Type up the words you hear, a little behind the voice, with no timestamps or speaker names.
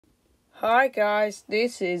Hi guys,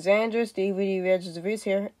 this is Andrews DVD Reviews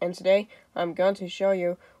here, and today I'm going to show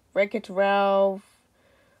you Wreck-It Ralph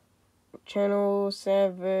Channel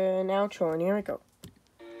 7 outro, and here we go.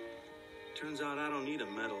 Turns out I don't need a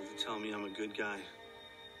medal to tell me I'm a good guy.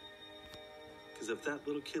 Because if that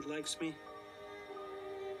little kid likes me,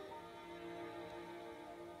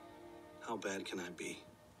 how bad can I be?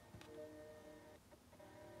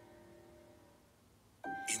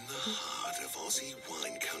 In the heart of Aussie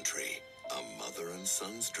wine country, a mother and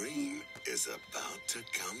son's dream is about to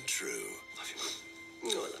come true. Love you, Mum.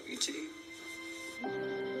 Oh, I love you too.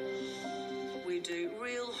 We do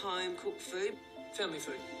real home-cooked food. Family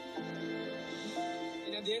food.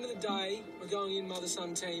 And at the end of the day, we're going in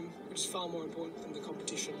mother-son team, which is far more important than the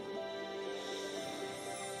competition.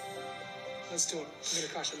 Let's do it. I'm going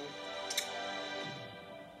to crush it, Mum.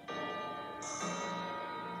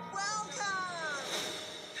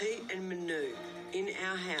 Pete and Manu in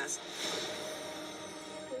our house.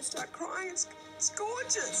 I'm going to start crying. It's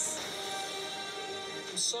gorgeous.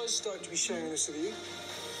 I'm so stoked to be sharing this with you.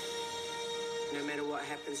 No matter what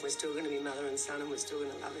happens, we're still going to be mother and son, and we're still going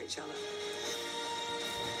to love each other.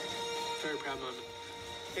 Very proud moment.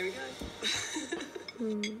 Here we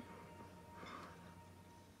go.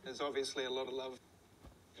 There's obviously a lot of love.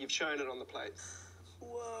 You've shown it on the plate.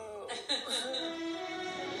 Whoa.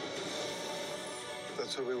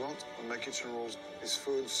 That's what we want on My Kitchen Rules, is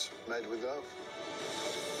foods made with love.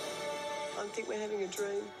 I think we're having a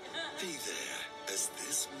dream. Be there as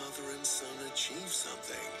this mother and son achieve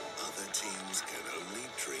something other teams can only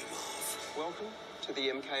dream of. Welcome to the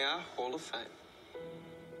MKR Hall of Fame.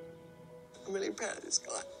 I'm really proud of this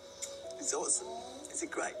guy. He's awesome. He's a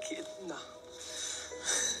great kid. No.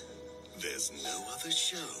 There's no other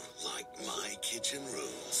show like My Kitchen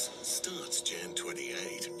Rules. Starts Jan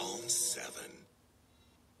 28 on 7.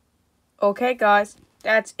 Okay guys,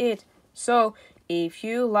 that's it. So, if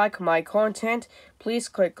you like my content, please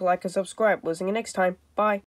click like and subscribe. We'll see you next time. Bye.